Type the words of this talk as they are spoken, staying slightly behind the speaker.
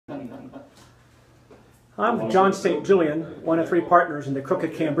I'm Jon St. Julian, one of 3 partners in the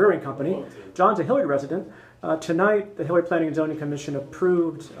Crooked Can Brewing Company. John's a Hilliard resident. Tonight, the Hilliard Planning and Zoning Commission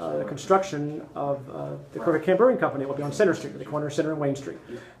approved the construction of the Crooked Can Brewing Company. It will be on Center Street, at the corner of Center and Wayne Street.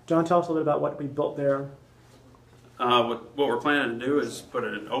 John, tell us a little bit about what we built there. What we're planning to do is put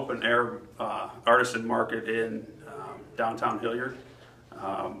an open-air artisan market in downtown Hilliard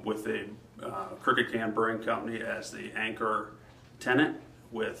with the Crooked Can Brewing Company as the anchor tenant,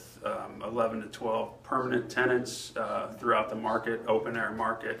 with 11 to 12 permanent tenants throughout the market, open-air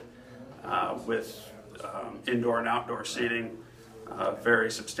market, with indoor and outdoor seating,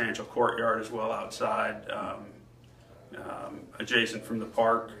 very substantial courtyard as well outside, adjacent from the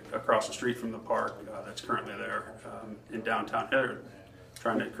park, across the street from the park that's currently there in downtown Hilliard,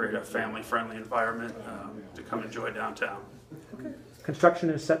 trying to create a family-friendly environment to come enjoy downtown. Okay. Construction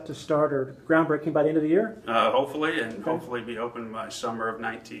is set to start or groundbreaking by the end of the year? Hopefully, and hopefully be open by summer of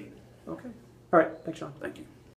 19. Okay. All right. Thanks, John. Thank you.